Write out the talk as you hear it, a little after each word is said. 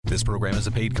This program is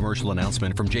a paid commercial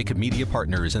announcement from Jacob Media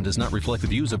Partners and does not reflect the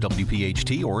views of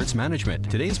WPHT or its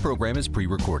management. Today's program is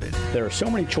pre-recorded. There are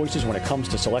so many choices when it comes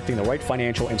to selecting the right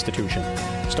financial institution.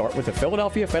 Start with the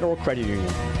Philadelphia Federal Credit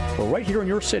Union. We're right here in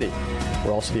your city.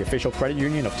 We're also the official credit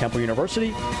union of Temple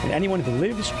University, and anyone who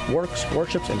lives, works,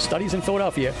 worships, and studies in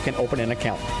Philadelphia can open an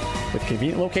account, with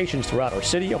convenient locations throughout our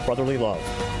city of brotherly love.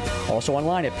 Also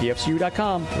online at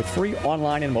pfcu.com with free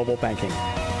online and mobile banking.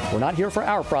 We're not here for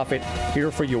our profit,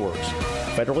 here for yours.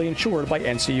 Federally insured by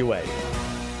NCUA.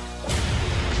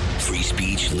 Free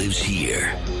speech lives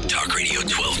here. Talk Radio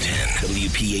 1210,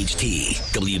 WPHT,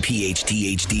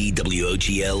 WPHT HD,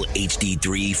 WOGL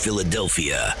HD3,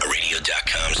 Philadelphia, a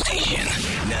radio.com station.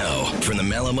 Now, from the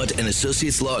Malamut and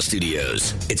Associates Law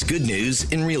Studios, it's good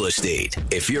news in real estate.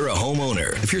 If you're a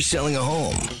homeowner, if you're selling a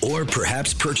home, or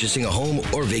perhaps purchasing a home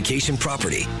or vacation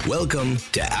property, welcome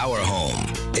to Our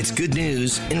Home. It's good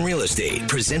news in real estate,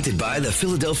 presented by the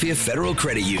Philadelphia Federal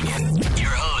Credit Union.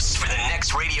 Your hosts for the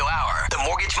next radio hour, the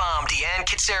mortgage mom, Deanne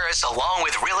Kitsaris, along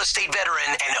with real estate veteran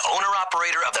and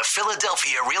owner-operator of the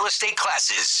Philadelphia Real Estate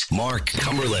Classes, Mark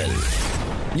Cumberland.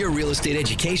 Your real estate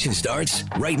education starts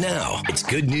right now. It's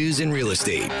Good News in Real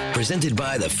Estate, presented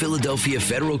by the Philadelphia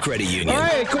Federal Credit Union. All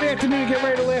right, good afternoon. Get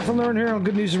ready to laugh and learn here on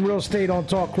Good News in Real Estate on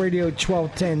Talk Radio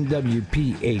 1210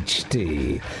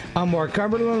 WPHT. I'm Mark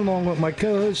Cumberland, along with my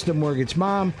co-host, the mortgage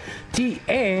mom,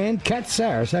 Deanne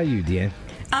Katsaris. How are you, Deanne?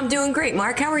 I'm doing great,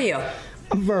 Mark. How are you?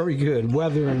 I'm very good,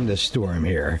 weathering the storm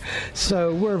here.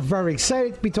 So we're very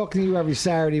excited to be talking to you every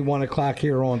Saturday, 1 o'clock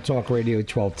here on Talk Radio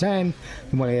 1210.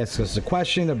 You want to ask us a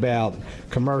question about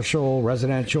commercial,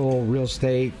 residential, real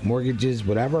estate, mortgages,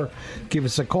 whatever, give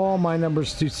us a call. My number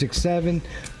is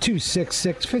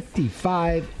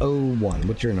 267-266-5501.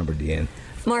 What's your number, Deanne?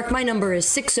 Mark, my number is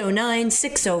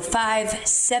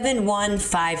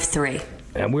 609-605-7153.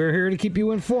 And we're here to keep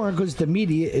you informed because the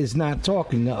media is not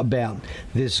talking about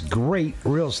this great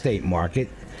real estate market.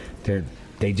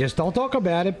 They just don't talk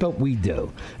about it, but we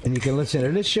do. And you can listen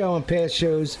to this show and past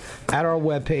shows at our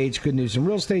webpage,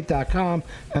 goodnewsinrealestate.com,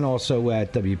 and also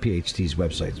at WPHT's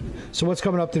website. So what's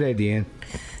coming up today, Deanne?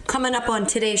 Coming up on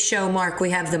today's show, Mark, we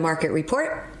have the market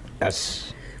report.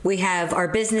 Yes. We have our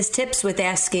business tips with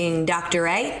Asking Dr.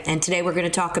 A. And today we're going to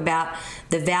talk about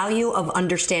the value of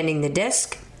understanding the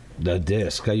DISC. The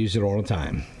DISC. I use it all the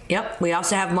time. Yep. We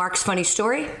also have Mark's funny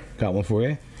story. Got one for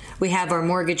you? We have our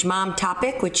mortgage mom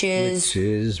topic, which is... Which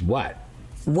is what?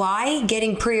 Why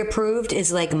getting pre-approved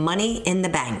is like money in the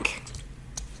bank.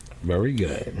 Very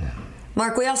good.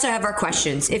 Mark, we also have our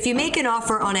questions. If you make an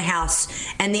offer on a house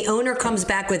and the owner comes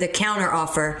back with a counter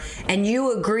offer and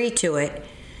you agree to it,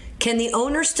 can the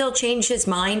owner still change his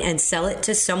mind and sell it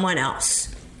to someone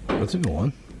else? That's a good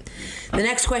one. The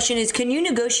next question is, can you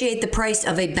negotiate the price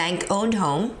of a bank-owned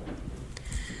home?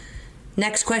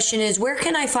 Next question is, where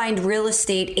can I find real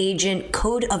estate agent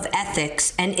code of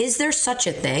ethics, and is there such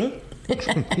a thing?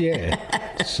 Yeah,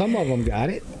 some of them got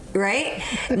it. Right?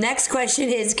 Next question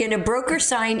is, can a broker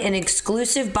sign an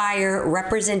exclusive buyer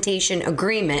representation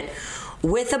agreement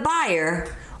with a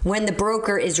buyer when the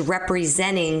broker is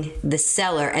representing the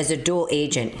seller as a dual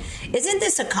agent? Isn't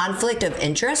this a conflict of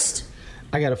interest?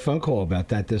 I got a phone call about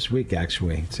that this week,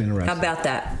 actually. It's interesting. How about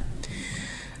that?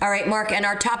 All right, Mark, and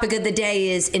our topic of the day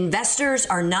is investors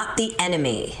are not the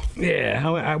enemy.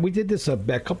 Yeah, we did this a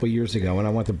couple of years ago, and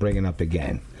I want to bring it up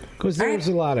again because there's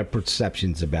a lot of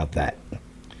perceptions about that.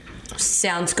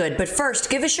 Sounds good. But first,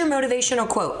 give us your motivational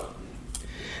quote.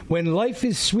 When life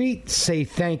is sweet, say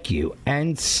thank you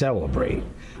and celebrate.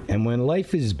 And when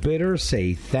life is bitter,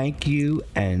 say thank you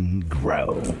and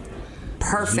grow.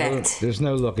 Perfect. There's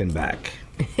no looking back.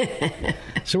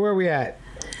 So where are we at?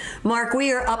 Mark,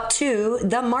 we are up to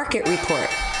the market report.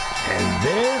 And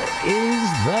there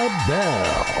is the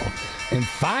bell. And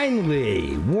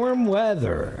finally, warm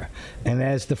weather. And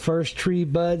as the first tree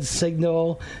buds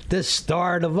signal the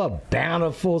start of a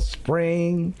bountiful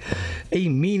spring, a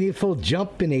meaningful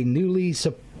jump in a newly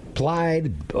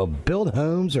supplied built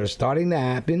homes are starting to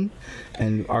happen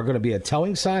and are going to be a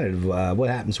telling sign of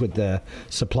what happens with the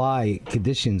supply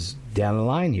conditions down the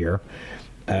line here.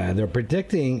 They're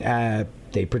predicting,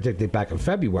 they predicted back in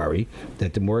February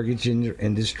that the mortgage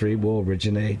industry will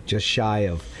originate just shy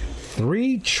of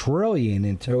 $3 trillion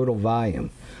in total volume.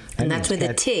 And that's with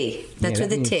a T. That's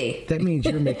with a T. That means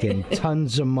you're making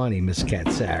tons of money, Miss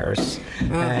Katsaris.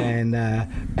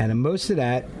 And most of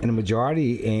that, and the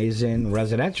majority, is in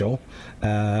residential.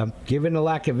 Given the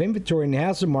lack of inventory in the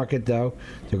housing market, though,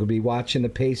 they're going to be watching the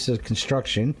pace of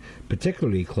construction,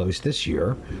 particularly close this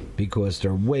year, because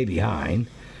they're way behind.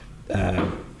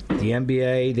 the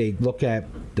MBA, they look at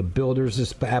the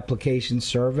builders application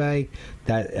survey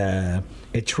that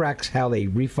it tracks how they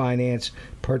refinance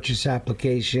purchase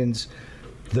applications.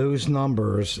 Those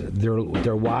numbers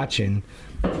they're watching,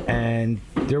 and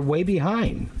they're way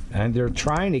behind, and they're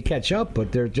trying to catch up,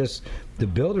 but the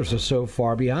builders are so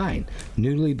far behind.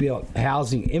 Newly built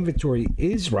housing inventory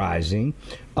is rising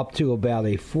up to about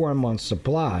a 4-month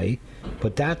supply,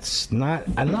 but that's not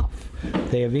enough.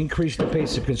 They have increased the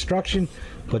pace of construction,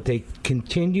 but they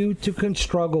continue to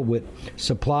struggle with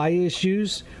supply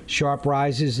issues, sharp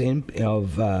rises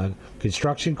of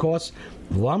construction costs.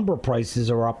 Lumber prices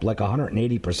are up like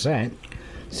 180%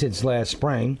 since last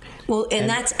spring. Well, and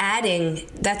that's adding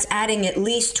at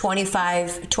least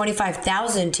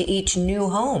 $25,000 to each new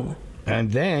home.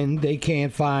 And then they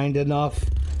can't find enough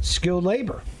skilled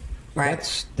labor.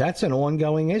 Right. That's an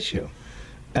ongoing issue.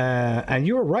 And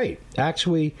you're right.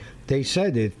 Actually, they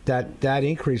said that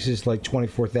increases like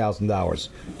 $24,000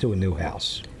 to a new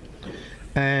house.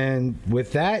 And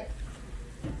with that,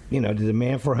 the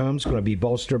demand for homes is going to be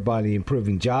bolstered by the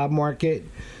improving job market.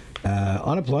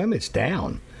 Unemployment's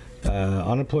down.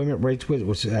 Unemployment rate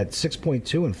was at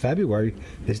 6.2 in February.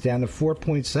 It's down to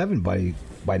 4.7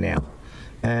 by now.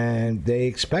 And they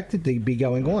expect it to be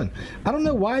going on. I don't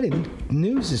know why the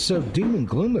news is so doom and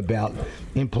gloom about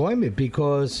employment,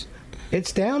 because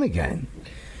it's down again.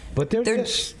 But they're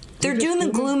doom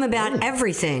and gloom about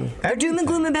everything. They're doom and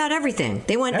gloom about everything.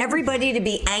 They want everybody to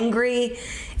be angry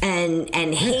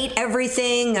and hate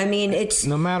everything. I mean, it's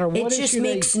no matter what. It just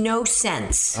makes no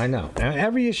sense. I know. And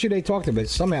every issue they talked about,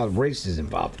 somehow race is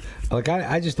involved. Like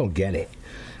I just don't get it.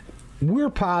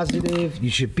 We're positive. You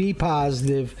should be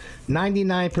positive.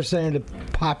 99% of the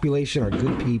population are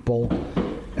good people.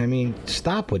 I mean,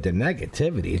 stop with the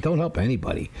negativity. It don't help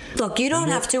anybody. Look, you don't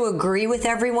have to agree with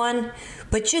everyone,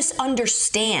 but just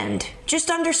understand.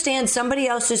 Just understand somebody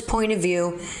else's point of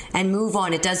view and move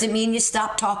on. It doesn't mean you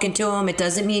stop talking to them. It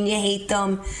doesn't mean you hate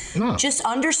them. No. Just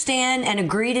understand and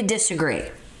agree to disagree.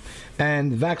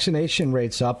 And vaccination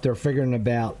rates up. They're figuring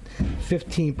about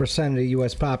 15% of the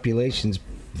U.S. population's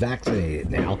vaccinated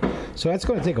now. So that's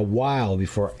going to take a while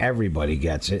before everybody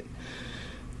gets it.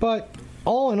 But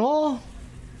all in all,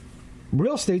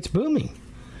 real estate's booming.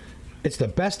 It's the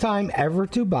best time ever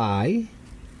to buy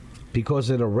because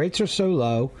the rates are so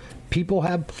low. People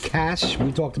have cash.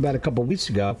 We talked about a couple of weeks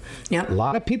ago. Yep. A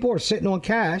lot of people are sitting on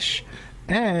cash,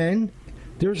 and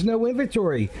there's no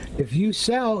inventory. If you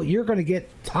sell, you're going to get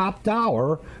top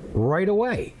dollar right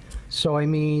away. So, I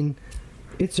mean,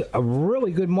 it's a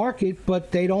really good market,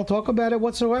 but they don't talk about it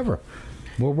whatsoever.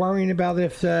 We're worrying about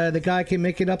if the guy can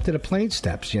make it up to the plane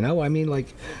steps, I mean,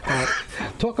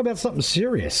 talk about something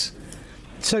serious.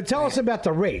 So tell us about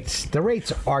the rates. The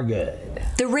rates are good.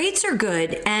 The rates are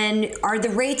good. And are the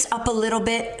rates up a little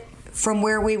bit from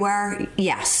where we were?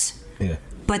 Yes. Yeah.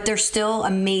 But they're still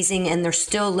amazing and they're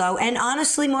still low. And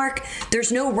honestly, Mark,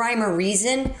 there's no rhyme or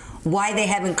reason why they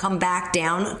haven't come back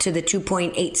down to the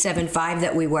 2.875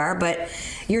 that we were. But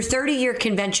your 30-year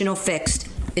conventional fixed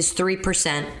is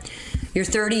 3%. Your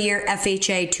 30-year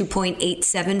FHA,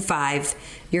 2.875.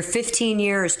 Your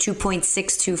 15-year is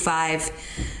 2.625.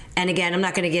 And again, I'm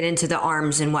not going to get into the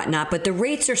ARMs and whatnot, but the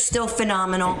rates are still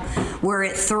phenomenal. We're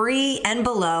at 3 and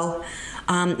below.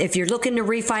 If you're looking to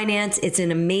refinance, it's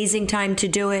an amazing time to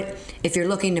do it. If you're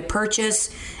looking to purchase,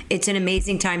 it's an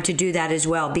amazing time to do that as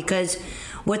well, because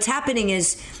what's happening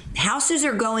is houses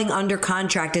are going under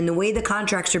contract, and the way the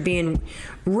contracts are being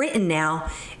written now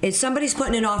is somebody's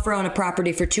putting an offer on a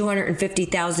property for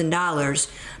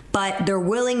 $250,000, but they're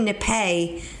willing to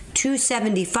pay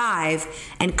 $275,000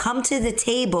 and come to the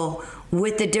table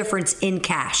with the difference in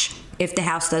cash if the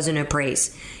house doesn't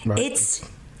appraise. Right. It's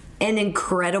an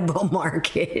incredible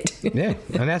market. Yeah,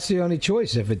 and that's the only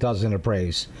choice if it doesn't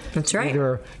appraise. That's right.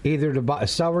 Either the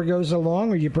seller goes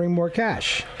along or you bring more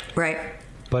cash. Right.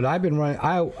 But I've been running.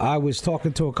 I was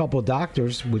talking to a couple of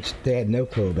doctors, which they had no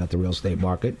clue about the real estate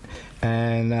market,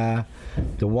 and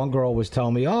the one girl was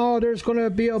telling me, "Oh, there's going to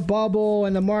be a bubble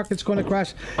and the market's going to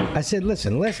crash." I said,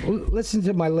 "Listen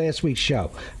to my last week's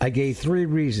show. I gave 3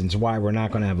 reasons why we're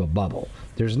not going to have a bubble.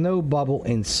 There's no bubble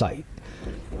in sight.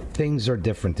 Things are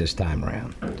different this time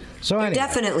around. So They're anyway,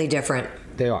 definitely different.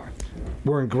 They are.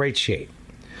 We're in great shape.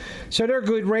 So they're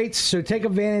good rates. So take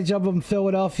advantage of them,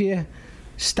 Philadelphia."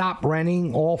 Stop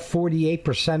renting. All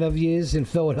 48% of you in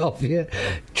Philadelphia.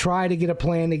 Try to get a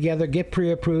plan together, get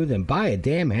pre-approved, and buy a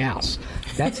damn house.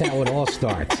 That's how it all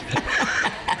starts.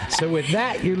 So with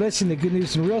that, you're listening to Good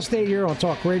News in Real Estate here on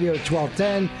Talk Radio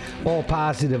 1210. All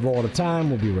positive all the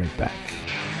time. We'll be right back.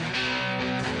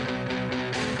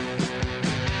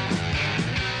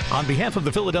 On behalf of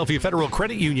the Philadelphia Federal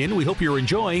Credit Union, we hope you're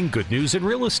enjoying Good News in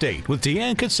Real Estate with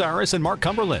Deanne Katsaris and Mark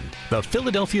Cumberland. The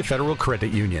Philadelphia Federal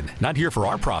Credit Union, not here for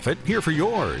our profit, here for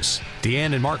yours.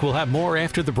 Deanne and Mark will have more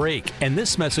after the break, and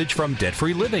this message from Debt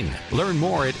Free Living. Learn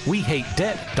more at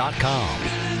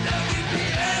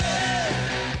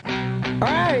WeHateDebt.com. All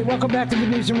right, welcome back to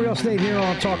Good News in Real Estate here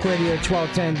on Talk Radio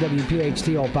 1210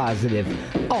 WPHT, all positive,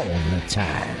 all the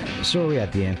time. So where are we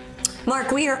at the end?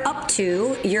 Mark, we are up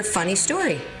to your funny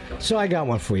story. So I got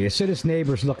one for you. So this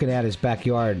neighbor's looking at his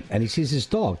backyard, and he sees his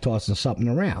dog tossing something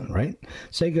around, right?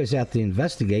 So he goes out to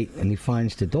investigate, and he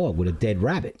finds the dog with a dead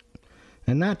rabbit.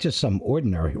 And not just some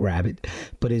ordinary rabbit,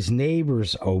 but his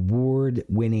neighbor's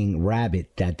award-winning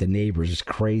rabbit that the neighbor's is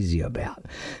crazy about.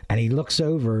 And he looks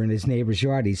over in his neighbor's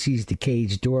yard. He sees the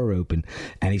cage door open,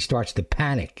 and he starts to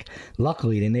panic.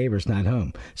 Luckily, the neighbor's not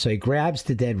home. So he grabs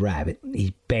the dead rabbit.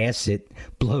 He baths it,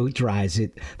 blow dries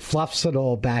it, fluffs it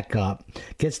all back up,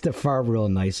 gets the fur real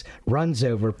nice, runs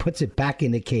over, puts it back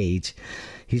in the cage.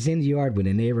 He's in the yard when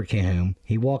the neighbor came home.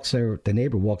 The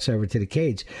neighbor walks over to the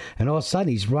cage, and all of a sudden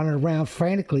he's running around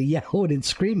frantically yelling and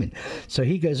screaming. So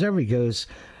he goes over, he goes,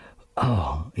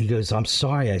 I'm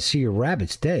sorry, I see your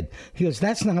rabbit's dead. He goes,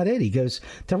 that's not it. He goes,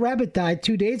 the rabbit died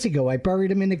 2 days ago. I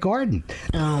buried him in the garden.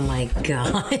 Oh, my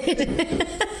God.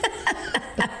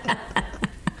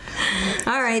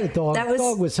 All right. The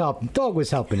dog was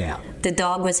helping out. The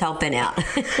dog was helping out.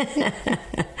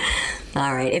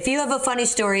 All right. If you have a funny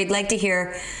story you'd like to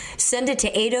hear, send it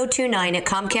to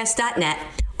 8029@comcast.net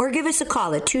or give us a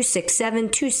call at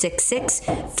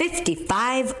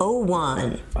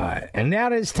 267-266-5501. All right. And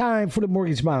now it's time for the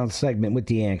Mortgage Mom segment with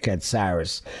Deanne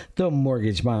Katsaris, the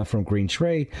Mortgage Mom from Green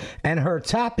Trade. And her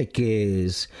topic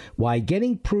is why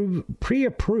getting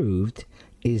pre-approved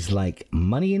is like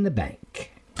money in the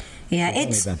bank. Yeah, Tell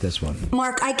me about this one.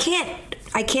 Mark, I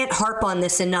can't harp on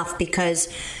this enough because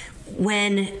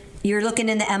when you're looking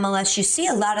in the MLS, you see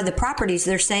a lot of the properties,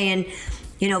 they're saying,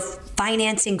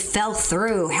 financing fell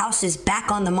through, house is back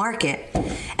on the market.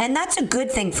 And that's a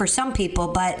good thing for some people.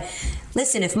 But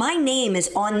listen, if my name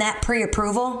is on that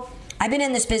pre-approval, I've been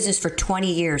in this business for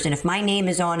 20 years, and if my name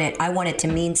is on it, I want it to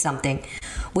mean something,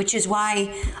 which is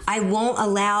why I won't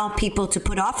allow people to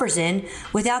put offers in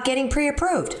without getting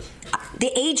pre-approved.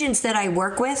 The agents that I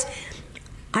work with,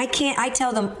 I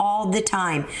tell them all the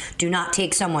time, do not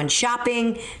take someone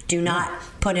shopping, do not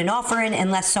put an offer in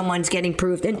unless someone's getting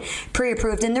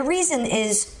pre-approved. And the reason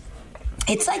is,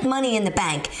 it's like money in the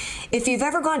bank. If you've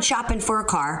ever gone shopping for a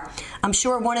car, I'm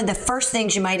sure one of the first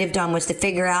things you might have done was to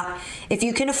figure out if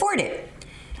you can afford it.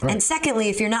 Right. And secondly,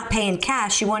 if you're not paying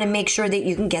cash, you want to make sure that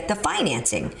you can get the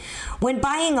financing. When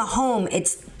buying a home,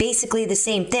 it's basically the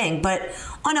same thing, but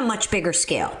on a much bigger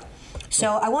scale.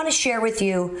 So I want to share with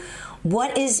you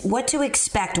what to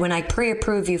expect when I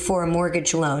pre-approve you for a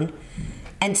mortgage loan,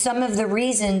 and some of the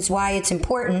reasons why it's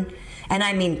important, and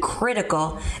I mean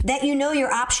critical, that you know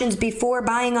your options before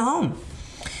buying a home.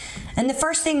 And the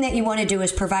first thing that you want to do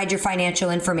is provide your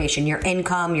financial information, your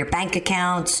income, your bank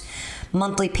accounts,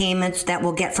 monthly payments that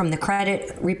we'll get from the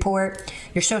credit report,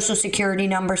 your social security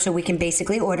number, so we can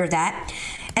basically order that.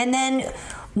 And then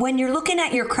when you're looking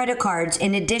at your credit cards,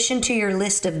 in addition to your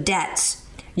list of debts,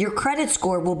 your credit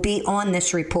score will be on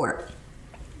this report.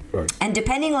 Right. And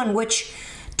depending on which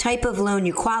type of loan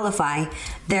you qualify,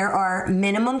 there are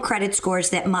minimum credit scores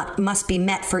that must be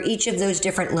met for each of those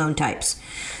different loan types.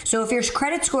 So if your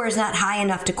credit score is not high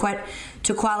enough to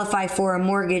qualify for a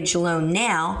mortgage loan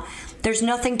now, there's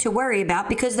nothing to worry about,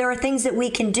 because there are things that we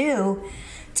can do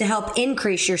to help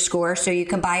increase your score so you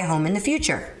can buy a home in the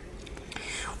future.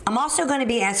 I'm also going to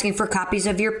be asking for copies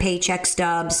of your paycheck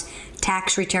stubs,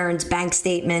 tax returns, bank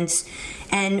statements.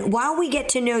 And while we get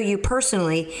to know you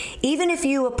personally, even if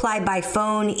you apply by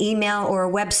phone, email, or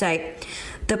a website,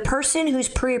 the person who's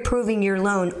pre-approving your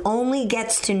loan only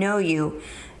gets to know you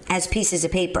as pieces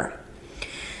of paper.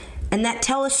 And that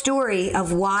tell a story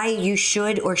of why you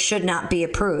should or should not be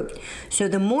approved. So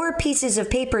the more pieces of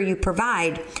paper you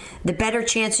provide, the better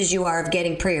chances you are of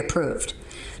getting pre-approved.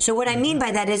 So what I mean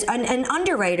by that is an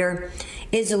underwriter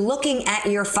is looking at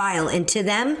your file, and to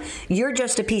them, you're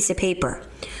just a piece of paper.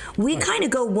 We kind of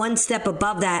go one step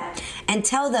above that and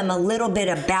tell them a little bit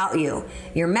about you.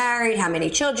 You're married, how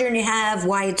many children you have,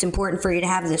 why it's important for you to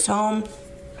have this home.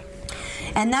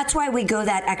 And that's why we go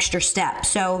that extra step.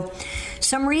 So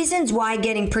some reasons why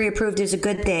getting pre-approved is a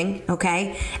good thing,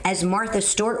 okay? As Martha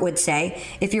Stewart would say,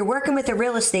 if you're working with a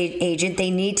real estate agent,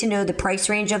 they need to know the price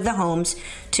range of the homes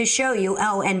to show you.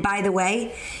 Oh, and by the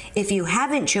way, if you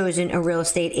haven't chosen a real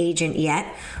estate agent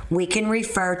yet, we can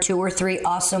refer 2 or 3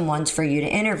 awesome ones for you to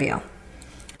interview.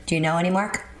 Do you know any,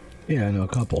 Mark? Yeah, I know a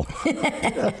couple.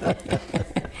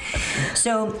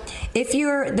 So if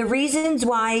the reasons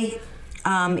why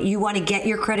you want to get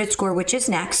your credit score, which is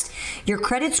next, your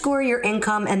credit score, your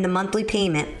income, and the monthly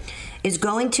payment is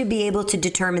going to be able to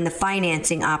determine the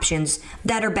financing options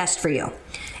that are best for you.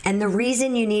 And the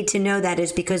reason you need to know that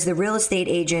is because the real estate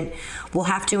agent will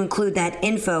have to include that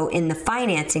info in the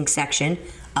financing section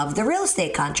of the real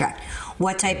estate contract.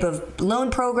 What type of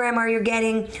loan program are you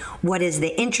getting? What is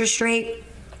the interest rate?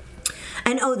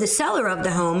 And the seller of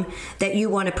the home that you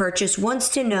want to purchase wants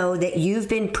to know that you've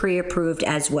been pre-approved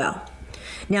as well.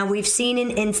 Now, we've seen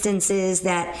in instances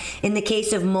that in the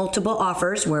case of multiple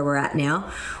offers, where we're at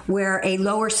now, where a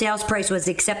lower sales price was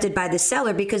accepted by the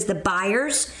seller because the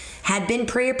buyers had been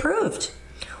pre-approved,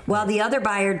 while the other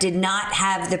buyer did not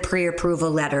have the pre-approval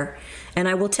letter. And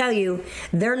I will tell you,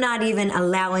 they're not even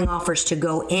allowing offers to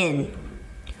go in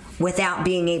without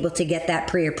being able to get that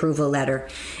pre-approval letter.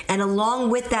 And along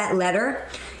with that letter,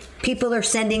 people are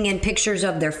sending in pictures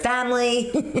of their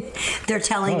family. They're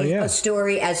telling a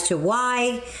story as to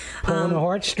why. Pulling the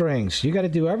heartstrings. You got to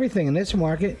do everything in this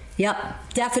market.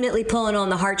 Yep, definitely pulling on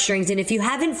the heartstrings. And if you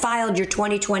haven't filed your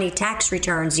 2020 tax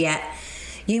returns yet,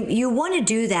 you want to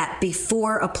do that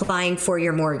before applying for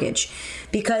your mortgage,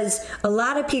 because a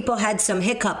lot of people had some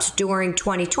hiccups during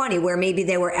 2020 where maybe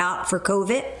they were out for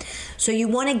COVID. So you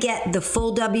want to get the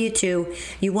full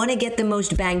W-2. You want to get the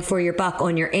most bang for your buck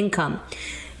on your income.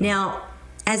 Now,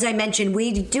 as I mentioned,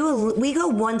 we go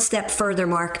one step further,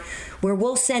 Mark, where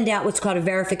we'll send out what's called a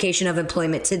verification of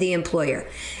employment to the employer,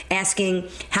 asking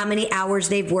how many hours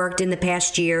they've worked in the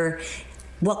past year,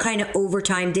 what kind of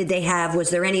overtime did they have,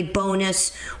 was there any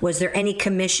bonus, was there any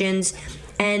commissions.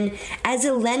 And as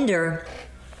a lender,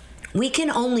 we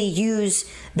can only use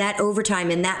that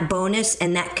overtime and that bonus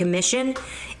and that commission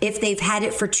if they've had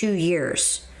it for 2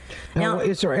 years. Now,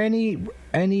 is there any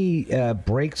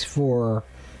breaks for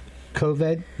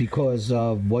COVID because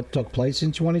of what took place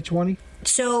in 2020?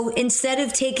 So instead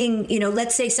of taking,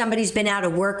 let's say somebody's been out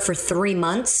of work for 3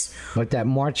 months. Like that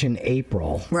March and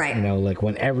April. Right. Like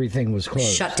when everything was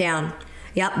closed. Shut down.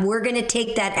 Yep. We're going to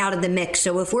take that out of the mix.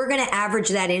 So if we're going to average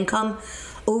that income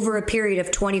over a period of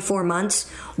 24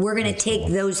 months, we're going to take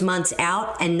those months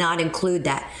out and not include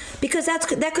that, because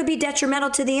that could be detrimental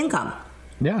to the income.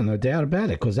 Yeah, no doubt about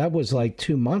it, because that was like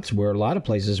 2 months where a lot of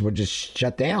places were just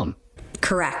shut down.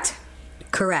 Correct.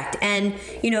 And,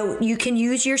 you can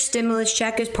use your stimulus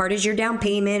check as part of your down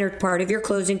payment or part of your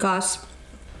closing costs,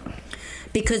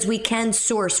 because we can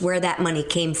source where that money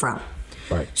came from.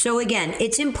 Right. So again,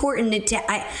 it's important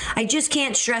I just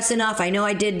can't stress enough. I know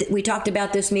we talked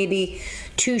about this maybe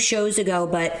 2 shows ago,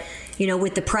 but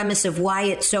with the premise of why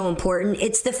it's so important,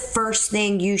 it's the first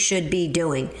thing you should be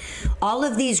doing. All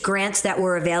of these grants that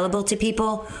were available to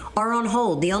people are on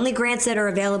hold. The only grants that are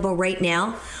available right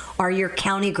now are your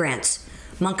county grants.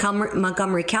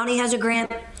 Montgomery County has a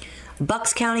grant,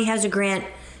 Bucks County has a grant,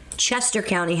 Chester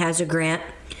County has a grant,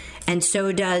 and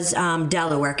so does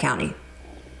Delaware County.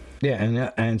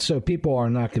 Yeah, and so people are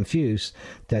not confused.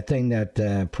 That thing that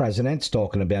the president's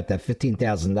talking about, that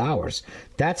 $15,000,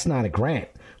 that's not a grant.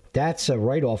 That's a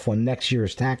write-off on next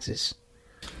year's taxes.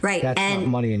 Right. That's not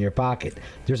money in your pocket.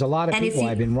 There's a lot of people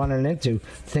I've been running into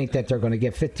think that they're going to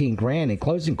get $15,000 in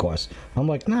closing costs. I'm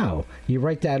like, no, you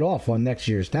write that off on next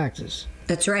year's taxes.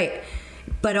 That's right.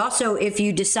 But also, if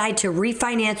you decide to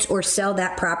refinance or sell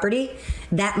that property,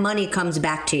 that money comes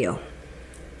back to you.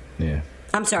 Yeah.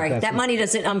 I'm sorry, that money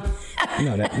doesn't... No.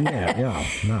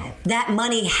 That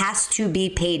money has to be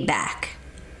paid back.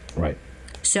 Right.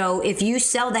 So if you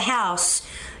sell the house,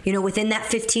 within that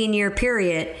 15-year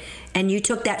period, and you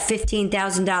took that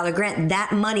 $15,000 grant,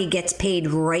 that money gets paid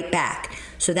right back.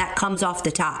 So that comes off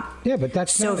the top. Yeah, but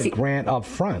that's not a grant up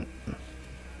front.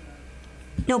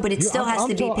 No, but it still has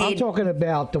to be paid. I'm talking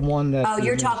about the one that... Oh,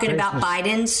 you're talking about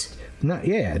Biden's? No,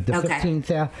 yeah, the okay.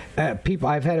 15,000 people.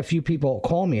 I've had a few people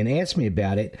call me and ask me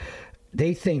about it.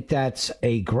 They think that's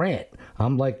a grant.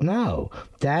 I'm like, no,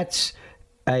 that's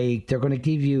they're going to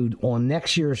give you on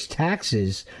next year's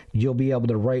taxes. You'll be able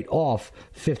to write off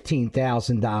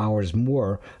 $15,000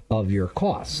 more of your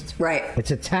cost. Right.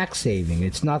 It's a tax saving.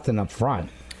 It's nothing up front.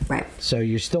 Right. So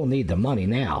you still need the money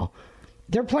now.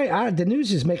 They're playing. The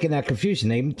news is making that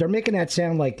confusion. They're making that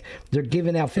sound like they're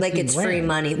giving out $15,000. Like it's free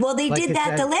money. Well, they did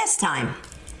that the last time.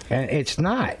 And it's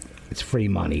not. It's free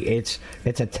money. It's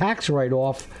a tax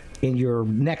write-off in your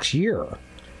next year.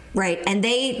 Right, and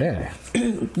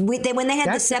when they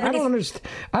had the 70.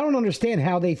 I don't understand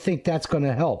how they think that's going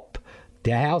to help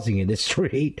the housing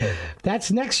industry.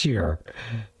 That's next year.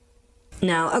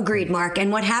 No, agreed, Mark.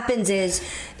 And what happens is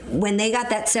when they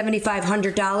got that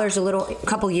 $7,500 a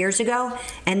couple years ago,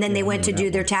 and then they went to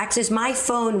do their taxes, my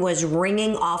phone was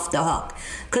ringing off the hook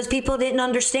because people didn't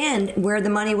understand where the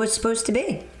money was supposed to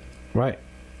be. Right.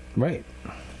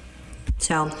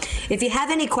 So if you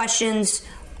have any questions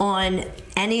on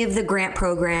any of the grant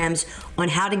programs, on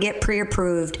how to get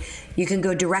pre-approved, you can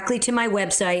go directly to my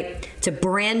website. It's a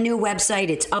brand new website.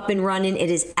 It's up and running.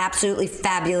 It is absolutely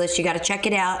fabulous. You got to check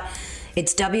it out.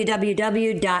 It's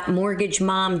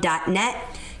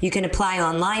www.mortgagemom.net. You can apply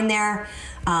online there.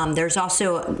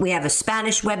 We have a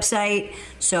Spanish website,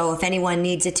 so if anyone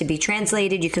needs it to be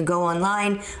translated, you can go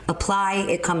online, apply.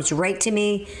 It comes right to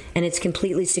me, and it's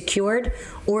completely secured.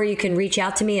 Or you can reach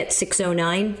out to me at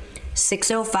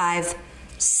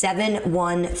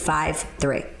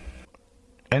 609-605-7153.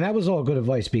 And that was all good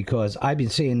advice because I've been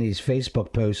seeing these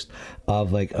Facebook posts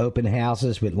of like open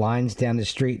houses with lines down the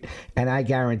street, and I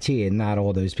guarantee you not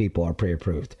all those people are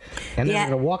pre-approved. And they're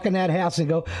going to walk in that house and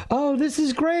go, oh, this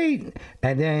is great.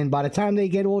 And then by the time they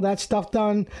get all that stuff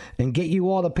done and get you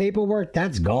all the paperwork,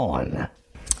 that's gone.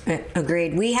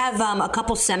 Agreed. We have a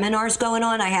couple seminars going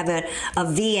on. I have a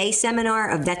VA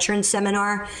seminar, a veteran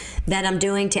seminar that I'm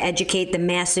doing to educate the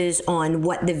masses on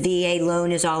what the VA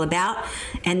loan is all about.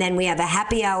 And then we have a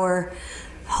happy hour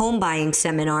home buying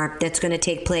seminar that's going to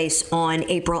take place on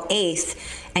April 8th.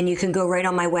 And you can go right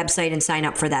on my website and sign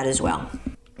up for that as well.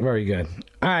 Very good.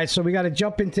 All right, so we got to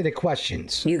jump into the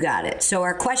questions. You got it. So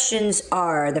our questions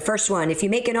are, the first one, if you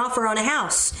make an offer on a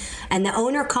house and the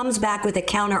owner comes back with a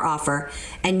counter offer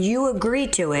and you agree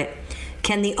to it,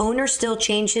 can the owner still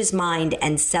change his mind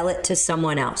and sell it to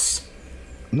someone else?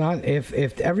 Not if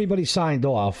everybody signed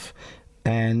off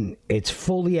and it's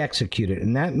fully executed,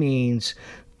 and that means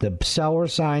the seller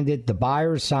signed it, the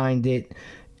buyer signed it,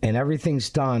 and everything's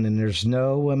done and there's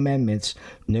no amendments,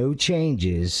 no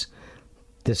changes,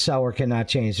 the seller cannot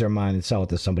change their mind and sell it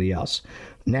to somebody else.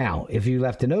 Now, if you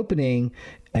left an opening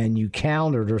and you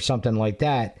countered or something like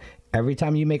that, every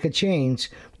time you make a change,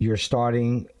 you're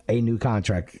starting a new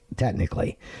contract,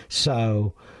 technically.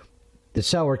 So the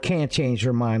seller can't change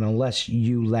their mind unless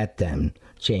you let them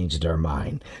change their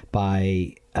mind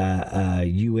by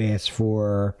you ask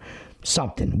for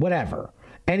something, whatever.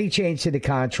 Any change to the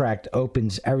contract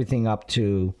opens everything up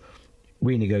to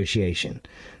renegotiation.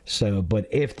 So, but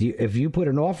if you put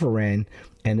an offer in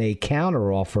and they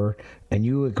counter offer and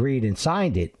you agreed and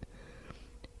signed it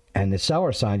and the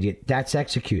seller signed it, that's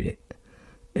executed.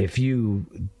 If you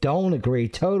don't agree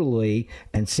totally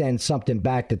and send something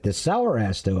back that the seller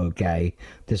has to okay,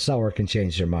 the seller can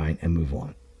change their mind and move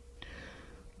on.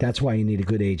 That's why you need a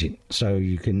good agent, so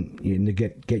you can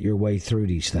get your way through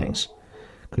these things.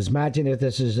 Because imagine if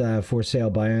this is for sale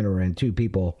by owner and two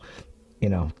people,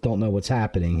 don't know what's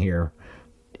happening here.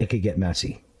 It could get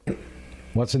messy.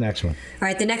 What's the next one? All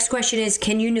right, the next question is,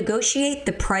 can you negotiate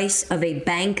the price of a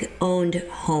bank-owned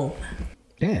home?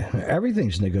 Yeah,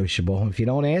 everything's negotiable. If you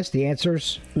don't ask, the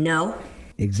answer's no.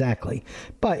 Exactly.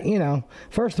 But,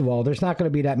 first of all, there's not going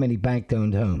to be that many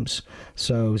bank-owned homes.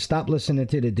 So stop listening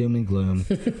to the doom and gloom.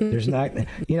 There's not,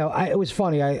 it was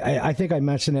funny. I think I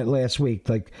mentioned it last week.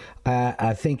 Like,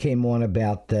 a thing came on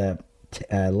about the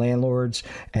landlords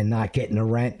and not getting the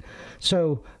rent.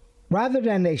 So rather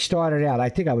than they started out, I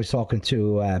think I was talking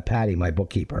to Patty, my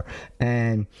bookkeeper,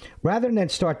 and rather than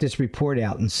start this report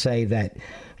out and say that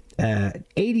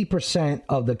 80%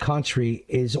 of the country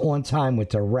is on time with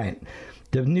their rent,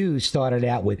 the news started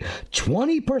out with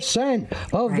 20%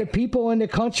 of the people in the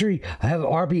country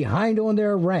are behind on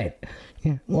their rent.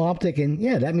 Yeah. Well, I'm thinking,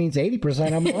 that means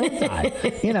 80% of them are on time.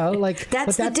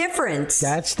 That's the difference.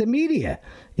 That's the media,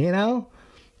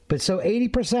 But so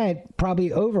 80%,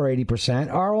 probably over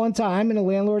 80%, are on time and the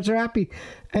landlords are happy.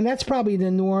 And that's probably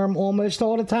the norm almost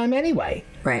all the time anyway.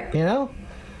 Right.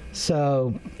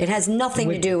 So it has nothing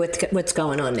to do with what's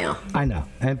going on now. I know.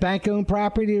 And bank-owned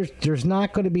property, there's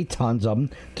not going to be tons of them.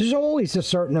 There's always a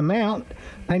certain amount.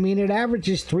 I mean, it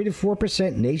averages 3 to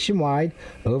 4% nationwide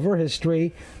over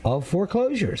history of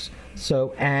foreclosures.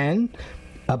 So, and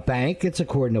a bank, it's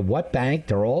according to what bank.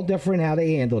 They're all different how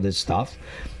they handle this stuff.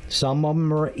 Some of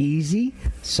them are easy.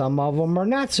 Some of them are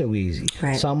not so easy.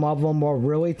 Right. Some of them are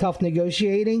really tough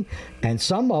negotiating. And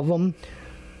some of them,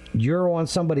 you're on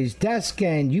somebody's desk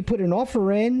and you put an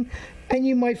offer in and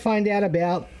you might find out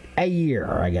about a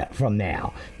year from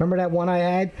now. Remember that one I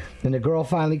had? And the girl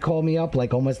finally called me up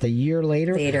like almost a year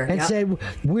later and said,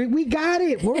 we got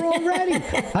it. We're all ready.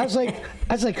 I was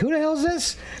like, who the hell is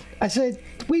this? I said,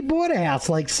 we bought a house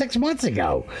like 6 months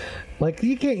ago. Like,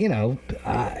 you can't,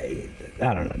 I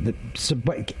don't know.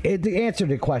 But the answer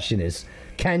to the question is,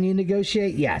 can you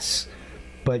negotiate? Yes.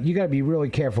 But you got to be really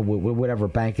careful with whatever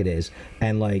bank it is,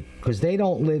 and because they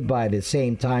don't live by the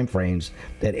same time frames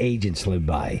that agents live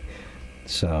by.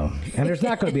 So, and there's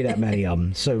not going to be that many of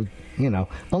them. So,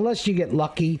 unless you get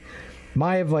lucky,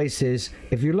 my advice is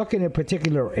if you're looking at a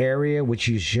particular area, which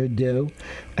you should do,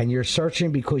 and you're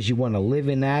searching because you want to live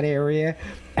in that area,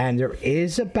 and there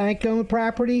is a bank-owned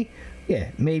property, yeah,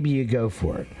 maybe you go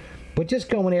for it. But just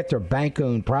going after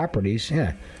bank-owned properties,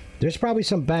 yeah. There's probably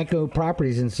some bank-owned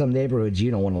properties in some neighborhoods you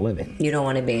don't want to live in. You don't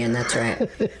want to be in, that's right.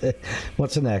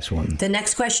 What's the next one? The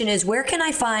next question is, where can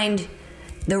I find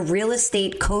the Real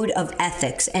Estate Code of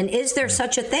Ethics? And is there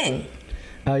such a thing?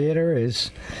 Oh, yeah, there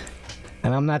is.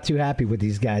 And I'm not too happy with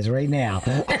these guys right now.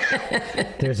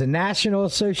 There's a National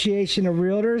Association of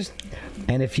Realtors,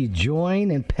 and if you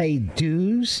join and pay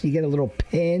dues, you get a little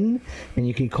pin, and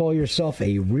you can call yourself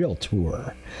a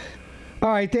realtor. All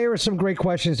right, there were some great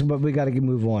questions, but we got to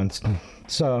move on.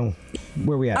 So,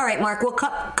 where are we at? All right, Mark. Well,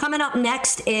 coming up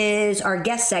next is our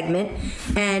guest segment,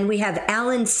 and we have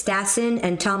Alan Stassen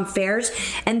and Tom Fairs,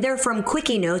 and they're from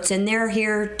Quickie Notes, and they're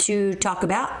here to talk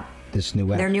about this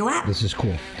new app. Their new app. This is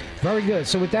cool. Very good.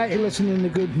 So with that, you're listening to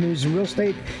Good News in Real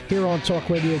Estate here on Talk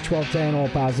Radio 1210, all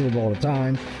positive all the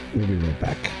time. We'll be right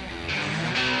back.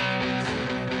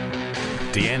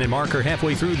 Deanne and Mark are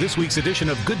halfway through this week's edition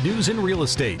of Good News in Real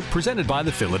Estate, presented by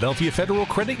the Philadelphia Federal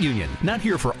Credit Union. Not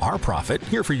here for our profit,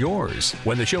 here for yours.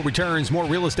 When the show returns, more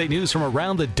real estate news from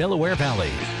around the Delaware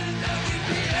Valley.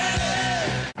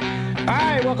 All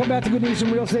right, welcome back to Good News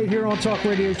in Real Estate here on Talk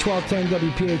Radio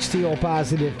 1210 WPHT, all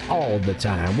positive all the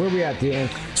time. Where are we at, Deanne?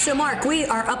 So, Mark, we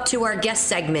are up to our guest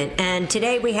segment, and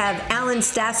today we have Alan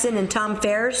Stassen and Tom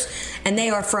Fairs, and they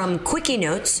are from Quickie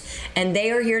Notes, and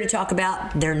they are here to talk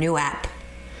about their new app.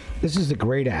 This is a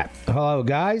great app. Hello,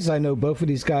 guys. I know both of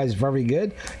these guys very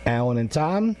good. Alan and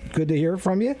Tom, good to hear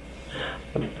from you.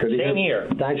 Good Same here.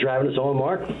 Thanks for having us on,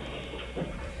 Mark.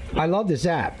 I love this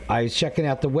app. I was checking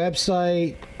out the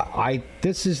website.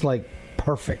 This is like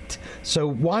perfect. So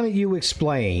why don't you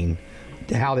explain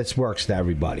how this works to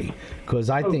everybody?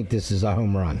 Because I think this is a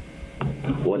home run.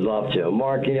 Would love to.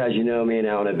 Mark, as you know, me and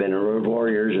Alan have been road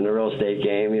warriors in the real estate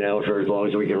game, for as long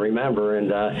as we can remember.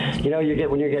 And, when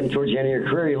you're getting towards the end of your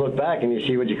career, you look back and you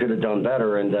see what you could have done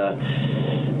better. And, the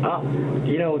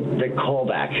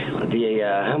callback,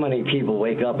 how many people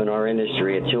wake up in our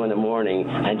industry at 2 a.m.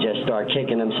 and just start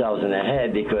kicking themselves in the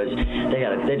head because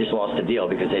they just lost the deal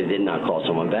because they did not call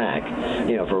someone back.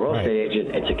 For a real estate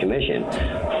agent, it's a commission.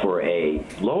 For a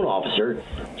loan officer,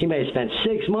 he may have spent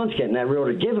 6 months getting that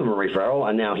realtor to give him a referral,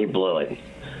 and now he blew it.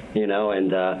 The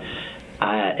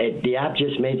app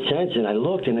just made sense, and I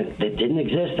looked, and it didn't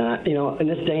exist. And in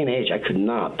this day and age, I could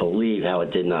not believe how it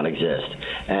did not exist,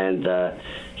 and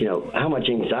how much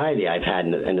anxiety I've had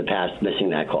in the past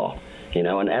missing that call.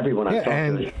 And everyone I've talked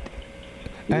to.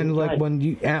 And like when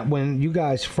you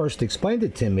guys first explained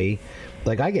it to me,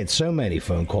 like I get so many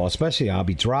phone calls, especially I'll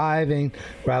be driving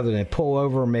rather than pull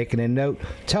over and making a note.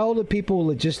 Tell the people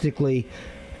logistically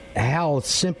how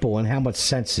simple and how much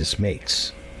sense this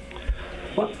makes.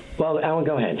 Well, Alan,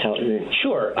 go ahead.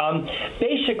 Sure.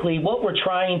 Basically, what we're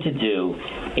trying to do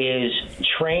is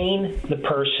train the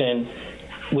person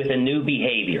with a new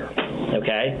behavior,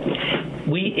 okay?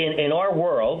 We, in our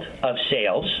world of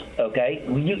sales, okay,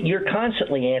 you're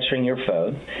constantly answering your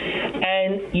phone,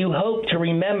 and you hope to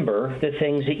remember the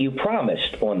things that you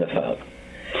promised on the phone.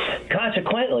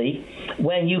 Consequently,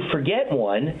 when you forget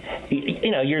one,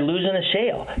 you're losing a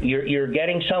sale. You're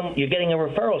getting a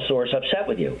referral source upset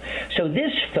with you. So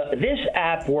this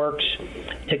app works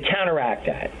to counteract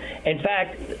that. In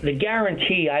fact, the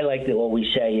guarantee I like to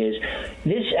always say is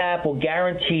this app will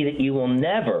guarantee that you will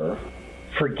never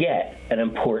forget an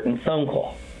important phone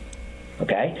call.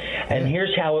 Okay? And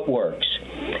here's how it works.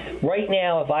 Right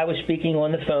now, if I was speaking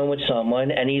on the phone with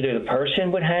someone and either the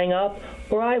person would hang up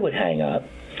or I would hang up,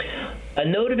 a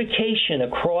notification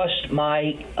across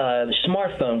my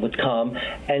smartphone would come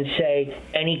and say,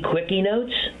 any Quickie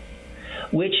Notes?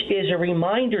 Which is a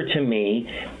reminder to me,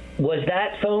 was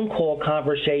that phone call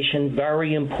conversation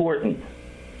very important?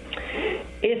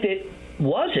 If it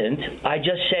wasn't, I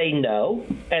just say no,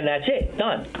 and that's it,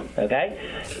 done, okay?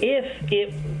 If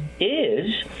it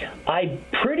is, I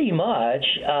pretty much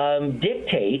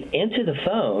dictate into the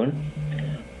phone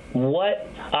what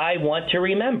I want to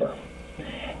remember.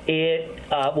 It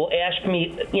will ask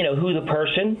me, who the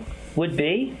person would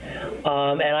be,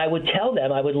 and I would tell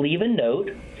them, I would leave a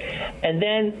note, and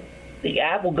then the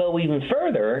app will go even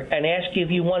further and ask you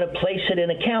if you want to place it in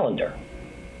a calendar.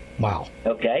 Wow.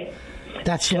 Okay?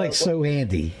 That's so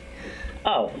handy.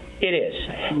 Oh, it is.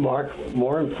 Mark,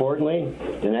 more importantly,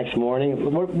 the next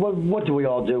morning, what do we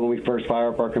all do when we first fire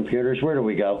up our computers? Where do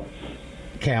we go?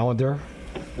 Calendar.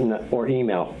 No, or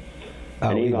email.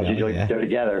 And emails usually go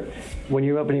together. When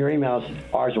you open your emails,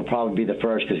 ours will probably be the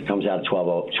first because it comes out at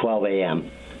 12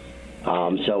 a.m.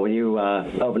 So when you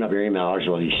open up your email, ours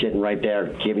will be sitting right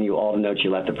there giving you all the notes you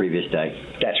left the previous day.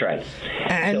 That's right.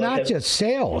 And So not just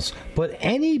sales, but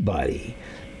anybody.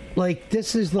 Like,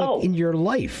 this is like in your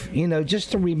life,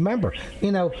 just to remember,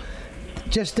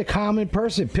 just a common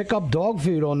person. Pick up dog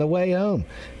food on the way home,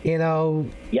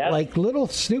 like little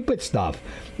stupid stuff.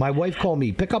 My wife called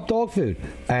me, pick up dog food.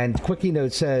 And Quickie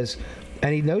Note says,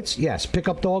 any notes? Yes, pick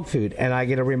up dog food. And I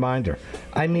get a reminder.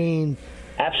 I mean,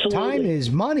 absolutely. Time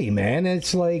is money, man.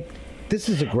 It's like, this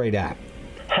is a great app.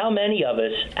 How many of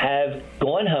us have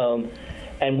gone home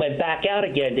and went back out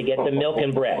again to get the milk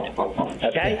and bread,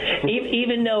 okay?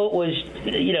 Even though it was,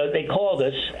 they called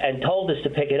us and told us to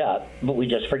pick it up, but we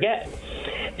just forget.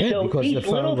 Yeah, so because these the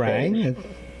phone rang.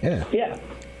 Yeah.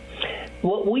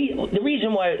 Well, the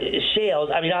reason why sales,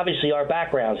 I mean, obviously our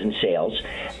background's in sales,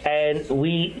 and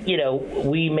we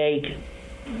make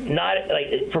not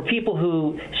like for people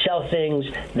who sell things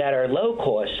that are low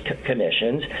cost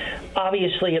commissions,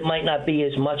 obviously it might not be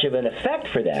as much of an effect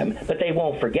for them, but they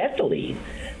won't forget the lead.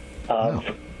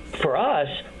 For us,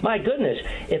 my goodness,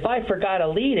 if I forgot a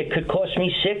lead, it could cost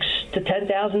me $6,000 to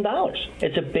 $10,000.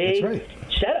 It's a big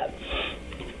setup.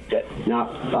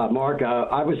 Now, Mark,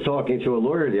 I was talking to a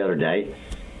lawyer the other day,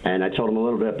 and I told him a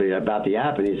little bit about the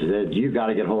app, and he said, you got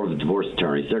to get hold of the divorce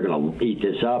attorneys. They're going to eat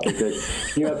this up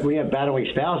because we have battling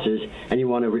spouses, and you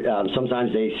want to,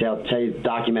 sometimes they say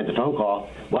document the phone call.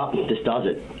 Well, this does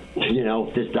it.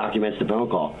 This documents the phone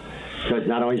call. Because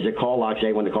not only does the call log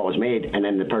say when the call was made and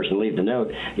then the person leave the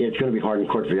note, it's going to be hard in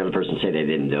court for the other person to say they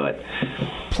didn't do it.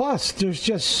 Plus, there's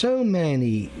just so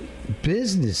many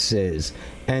businesses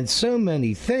and so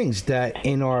many things that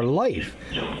in our life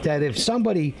that if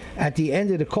somebody at the end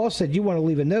of the call said, you want to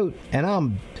leave a note, and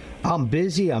I'm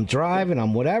busy, I'm driving,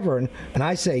 I'm whatever, and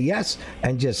I say yes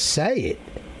and just say it,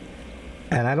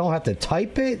 and I don't have to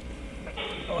type it,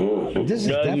 this is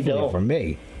definitely for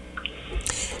me.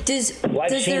 Does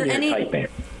there any?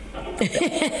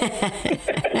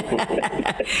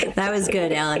 That was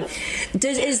good, Alan.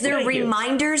 Is there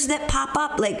reminders that pop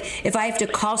up? Like if I have to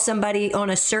call somebody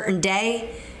on a certain day,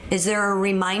 is there a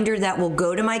reminder that will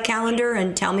go to my calendar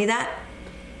and tell me that?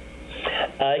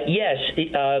 Yes,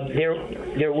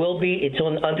 there will be. It's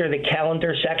under the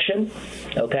calendar section.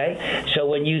 Okay, so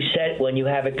when you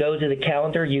have it go to the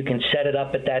calendar, you can set it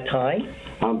up at that time.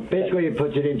 Basically, it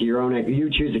puts it into your own.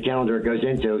 You choose the calendar it goes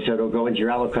into, so it'll go into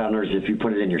your Outlook calendars if you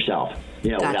put it in yourself.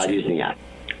 Gotcha. Without using the app.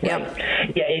 Yep.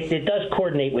 Yeah, it does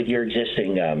coordinate with your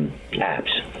existing apps.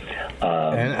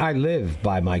 And I live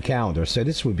by my calendar, so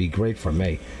this would be great for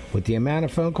me. With the amount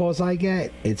of phone calls I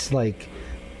get, it's like.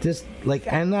 Just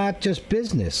and not just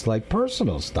business, like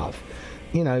personal stuff.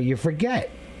 You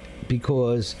forget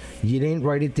because you didn't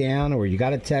write it down, or you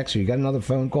got a text, or you got another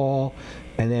phone call,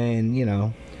 and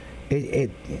then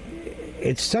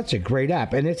it's such a great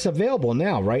app, and it's available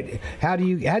now, right? How do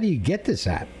you get this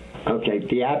app? Okay,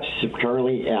 the app's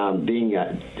currently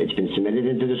it's been submitted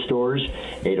into the stores.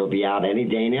 It'll be out any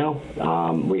day now.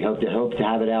 We hope to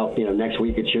have it out, next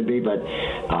week. It should be, but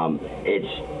it's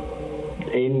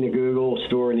in the Google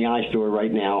store and the iStore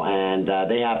right now, and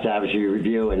they have to obviously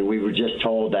review, and we were just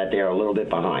told that they're a little bit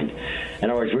behind. In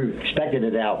other words, we expected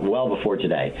it out well before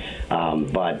today,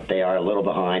 but they are a little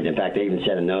behind. In fact, they even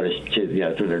sent a notice to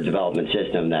through their development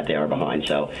system that they are behind.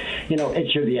 So,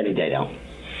 it should be any day now.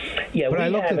 Yeah, but we I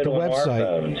looked have at it the on website.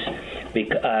 our phones,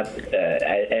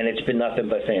 and it's been nothing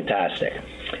but fantastic.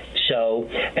 So,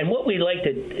 and what we like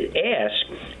to ask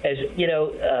is,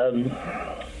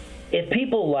 if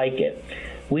people like it,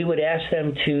 we would ask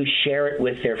them to share it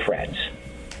with their friends,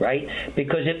 right?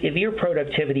 Because if your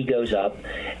productivity goes up,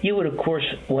 you would, of course,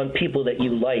 want people that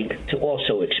you like to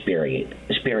also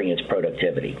experience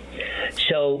productivity.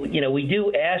 So, we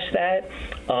do ask that.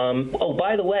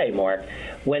 By the way, Mark,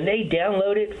 when they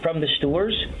download it from the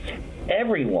stores,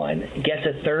 everyone gets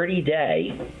a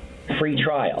 30-day free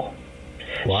trial.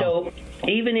 Wow. So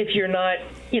even if you're not,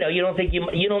 you don't think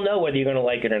you don't know whether you're going to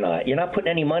like it or not. You're not putting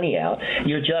any money out.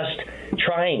 You're just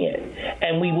trying it.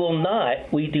 And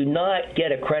we do not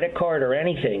get a credit card or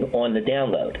anything on the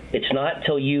download. It's not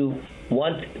till you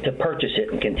want to purchase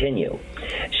it and continue.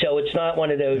 So it's not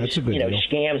one of those,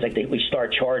 scams like we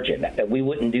start charging. We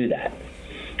wouldn't do that.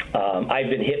 I've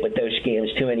been hit with those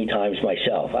scams too many times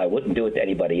myself. I wouldn't do it to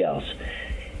anybody else.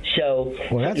 So,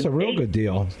 well, that's a real good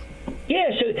deal.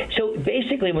 Yeah, so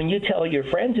basically, when you tell your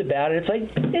friends about it, it's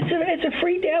like it's a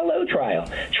free download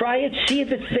trial. Try it, see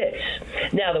if it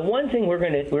fits. Now, the one thing we're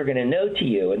gonna note to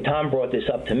you, and Tom brought this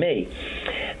up to me.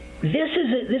 This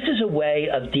is a way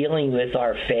of dealing with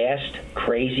our fast,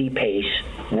 crazy pace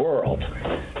world.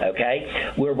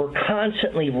 Okay, where we're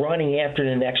constantly running after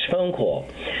the next phone call.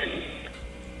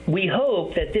 We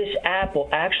hope that this app will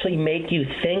actually make you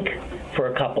think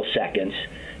for a couple seconds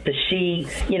to see,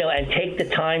 and take the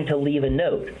time to leave a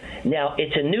note. Now,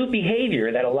 it's a new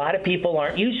behavior that a lot of people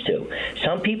aren't used to.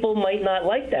 Some people might not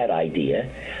like that idea,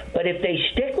 but if they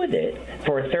stick with it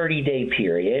for a 30-day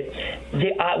period,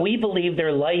 we believe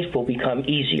their life will become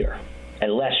easier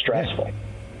and less stressful.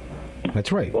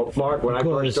 That's right. Well, Mark, when I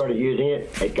first started using it,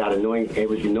 it got annoying. It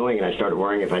was annoying, and I started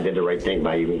worrying if I did the right thing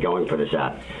by even going for this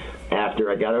app.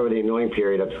 After I got over the annoying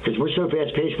period, because we're so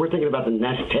fast-paced, we're thinking about the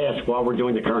next task while we're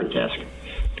doing the current task.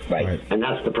 Right. And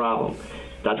that's the problem.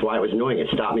 That's why it was annoying. It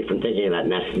stopped me from thinking of that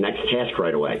next task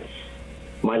right away.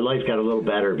 My life got a little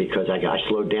better because I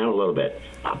slowed down a little bit.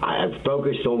 I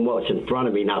focused on what's in front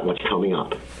of me, not what's coming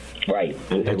up. Right.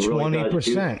 And that's really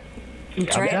 20%. I'm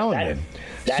telling you.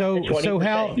 So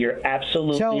how? You're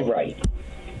absolutely right.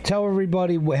 Tell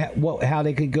everybody how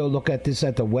they could go look at this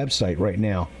at the website right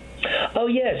now. Oh,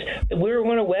 yes. We're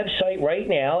on a website right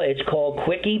now. It's called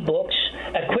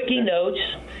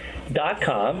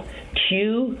QuickieNotes.com,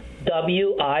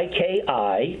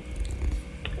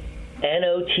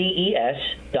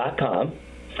 QuickieNotes.com.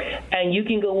 And you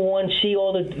can go on and see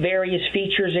all the various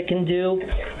features it can do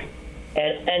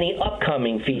and any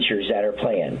upcoming features that are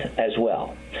planned as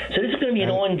well. So this is going to be an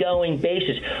ongoing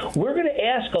basis. We're going to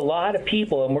ask a lot of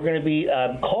people, and we're going to be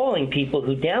calling people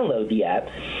who download the app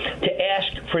to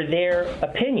ask for their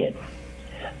opinion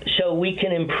so we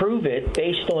can improve it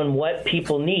based on what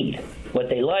people need, what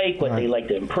they like, what they like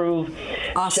to improve.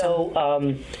 Awesome. So,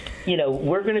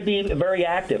 we're going to be very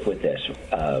active with this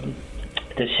to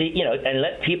see, and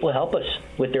let people help us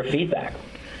with their feedback.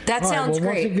 That sounds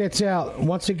great.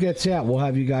 Once it gets out, we'll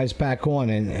have you guys back on,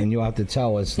 and you'll have to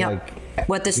tell us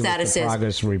what the status is.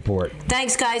 Progress report.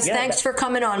 Thanks, guys. Yeah, Thanks for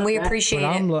coming on. We appreciate it.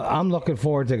 I'm looking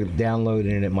forward to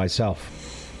downloading it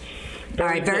myself. All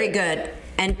right, very good.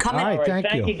 And coming. All right,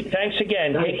 thank you. Thanks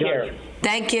again. Take care.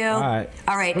 Thank you. All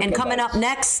right. And coming up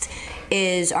next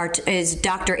is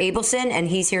Dr. Abelson, and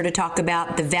he's here to talk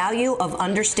about the value of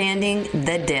understanding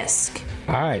the DISC.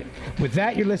 All right. With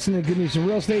that, you're listening to Good News in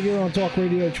Real Estate here on Talk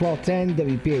Radio 1210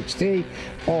 WPHT.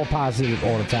 All positive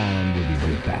all the time. We'll be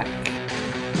right back.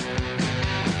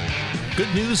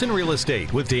 Good News in Real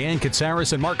Estate with Deanne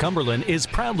Katsaris and Mark Cumberland is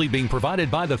proudly being provided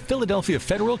by the Philadelphia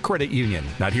Federal Credit Union.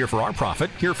 Not here for our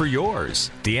profit, here for yours.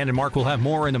 Deanne and Mark will have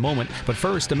more in a moment, but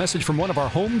first, a message from one of our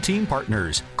home team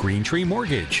partners, Green Tree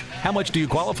Mortgage. How much do you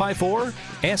qualify for?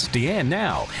 Ask Deanne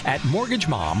now at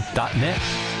mortgagemom.net.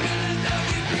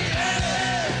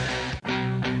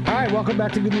 All right, welcome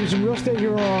back to Good News in Real Estate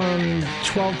here on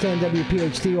 1210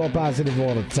 WPHT, all positive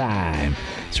all the time.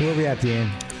 So where are we at, Deanne?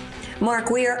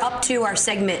 Mark, we are up to our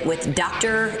segment with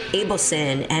Dr.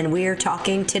 Abelson, and we are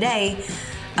talking today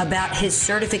about his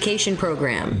certification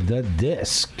program. The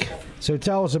DISC. So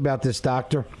tell us about this,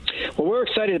 Doctor. Well, we're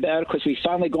excited about it because we've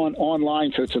finally gone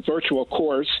online, so it's a virtual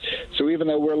course. So even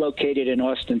though we're located in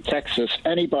Austin, Texas,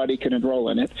 anybody can enroll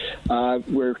in it.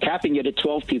 We're capping it at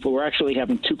 12 people. We're actually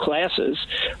having two classes.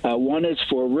 One is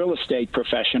for real estate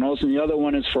professionals, and the other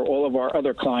one is for all of our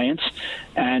other clients.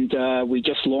 And we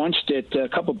just launched it a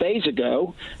couple days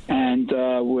ago, and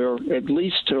we're at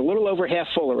least a little over half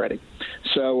full already.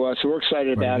 So we're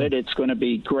excited about it. It's going to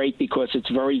be great because it's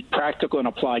a very practical and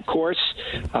applied course.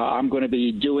 I'm going to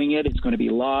be doing it. It's going to be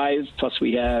live. Plus,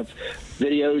 we have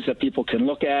videos that people can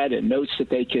look at and notes that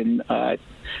they can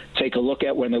take a look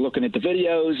at when they're looking at the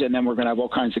videos. And then we're going to have all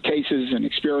kinds of cases and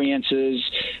experiences.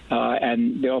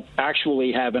 And they'll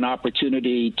actually have an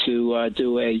opportunity to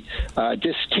do a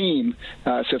DISC team.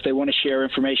 So if they want to share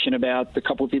information about the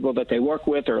couple of people that they work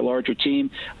with or a larger team,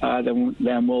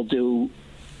 then we'll do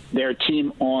their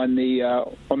team on the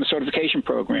certification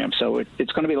program. So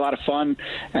it's going to be a lot of fun,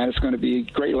 and it's going to be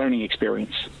a great learning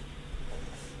experience.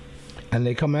 And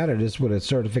they come out of this with a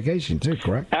certification too,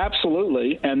 correct?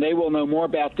 Absolutely, and they will know more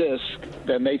about this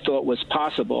than they thought was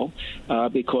possible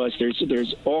because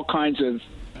there's all kinds of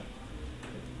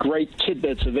great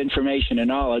tidbits of information and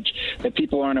knowledge that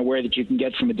people aren't aware that you can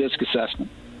get from a DISC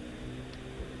assessment.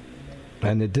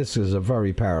 And the DISC is a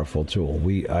very powerful tool.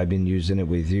 I've been using it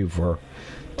with you for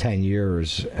 10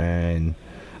 years, and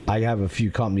I have a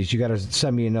few companies. You got to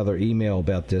send me another email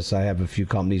about this. I have a few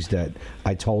companies that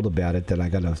I told about it that I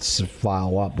got to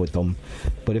follow up with them.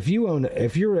 But if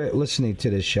you're listening to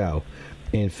this show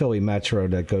in Philly Metro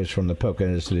that goes from the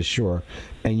Poconos to the shore,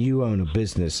 and you own a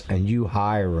business and you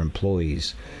hire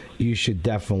employees, you should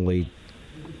definitely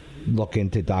look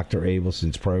into Dr.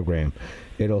 Abelson's program.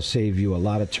 It'll save you a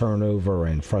lot of turnover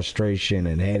and frustration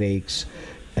and headaches,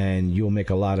 and you'll make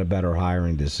a lot of better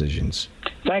hiring decisions.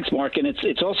 Thanks, Mark. And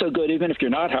it's also good even if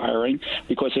you're not hiring,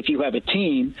 because if you have a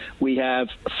team, we have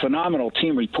a phenomenal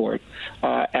team report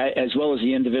as well as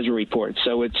the individual report.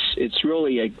 So it's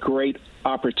really a great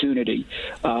opportunity,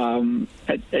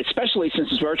 especially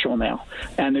since it's virtual now,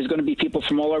 and there's going to be people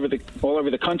from all over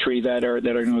the country that are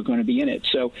going to be in it.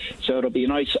 So it'll be a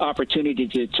nice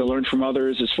opportunity to learn from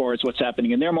others as far as what's happening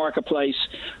in their marketplace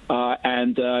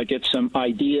and get some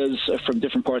ideas from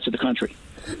different parts of the country.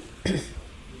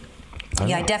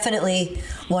 Yeah, I definitely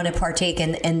want to partake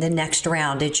in the next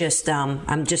round. It just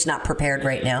I'm just not prepared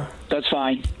right now. That's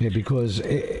fine. Yeah, because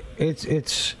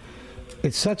it's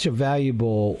such a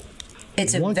valuable.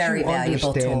 It's a very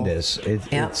valuable tool. Once you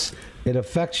understand this, it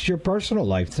affects your personal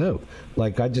life too.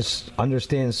 Like, I just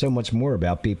understand so much more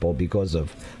about people because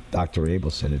of Dr.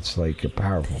 Abelson. It's like a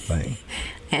powerful thing.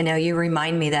 I know, you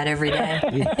remind me that every day.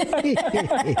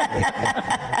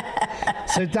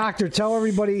 So, Doctor, tell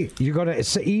everybody, you're going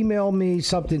to email me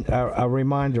something, a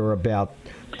reminder about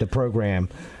the program.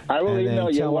 I will email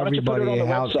you. Tell everybody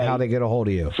how to get a hold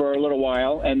of you for a little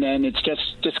while, and then it's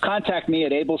just contact me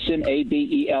at Abelson,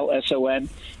 ABELSON,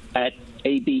 at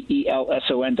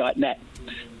ABELSON.net,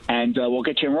 and we'll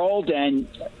get you enrolled. And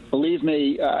believe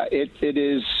me, it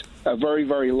is a very,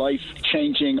 very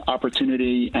life-changing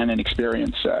opportunity and an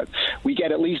experience. We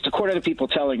get at least a quarter of the people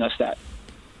telling us that.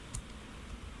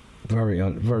 Very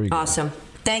good. Awesome.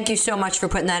 Thank you so much for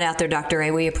putting that out there, Dr.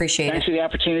 A. We appreciate it. Thanks for the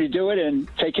opportunity to do it, and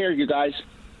take care of you guys.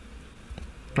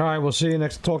 All right, we'll see you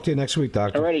talk to you next week,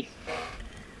 Doctor. Alrighty.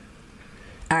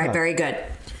 All right, very good.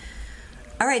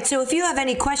 All right, so if you have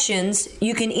any questions,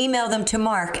 you can email them to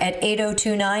Mark at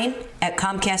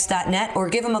 8029@comcast.net or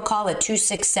give him a call at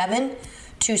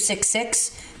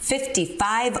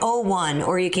 267-266-5501,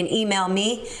 or you can email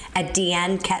me at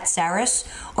Deanne Katsaris,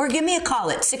 or give me a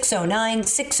call at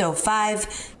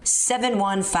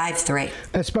 609-605-7153.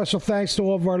 A special thanks to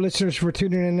all of our listeners for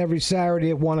tuning in every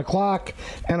Saturday at 1 o'clock,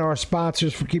 and our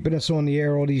sponsors for keeping us on the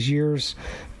air all these years.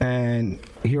 And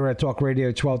here at Talk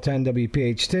Radio 1210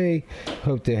 WPHT,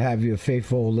 hope to have you a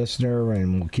faithful listener,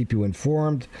 and we'll keep you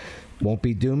informed. Won't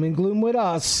be doom and gloom with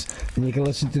us, and you can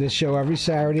listen to this show every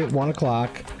Saturday at 1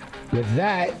 o'clock. With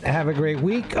that, have a great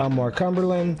week. I'm Mark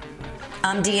Cumberland.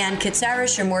 I'm Deanne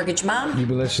Katsaris, your mortgage mom. You've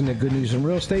been listening to Good News in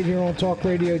Real Estate here on Talk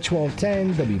Radio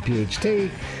 1210 WPHT.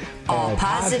 All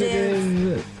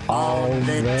positive, all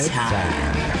the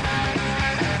time.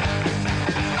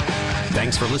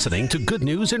 Thanks for listening to Good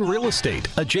News in Real Estate,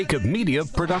 a Jacob Media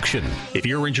production. If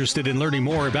you're interested in learning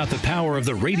more about the power of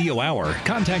the radio hour,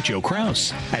 contact Joe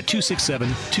Kraus at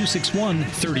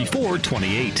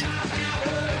 267-261-3428.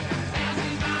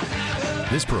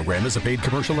 This program is a paid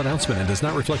commercial announcement and does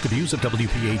not reflect the views of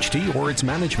WPHT or its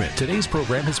management. Today's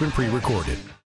program has been pre-recorded.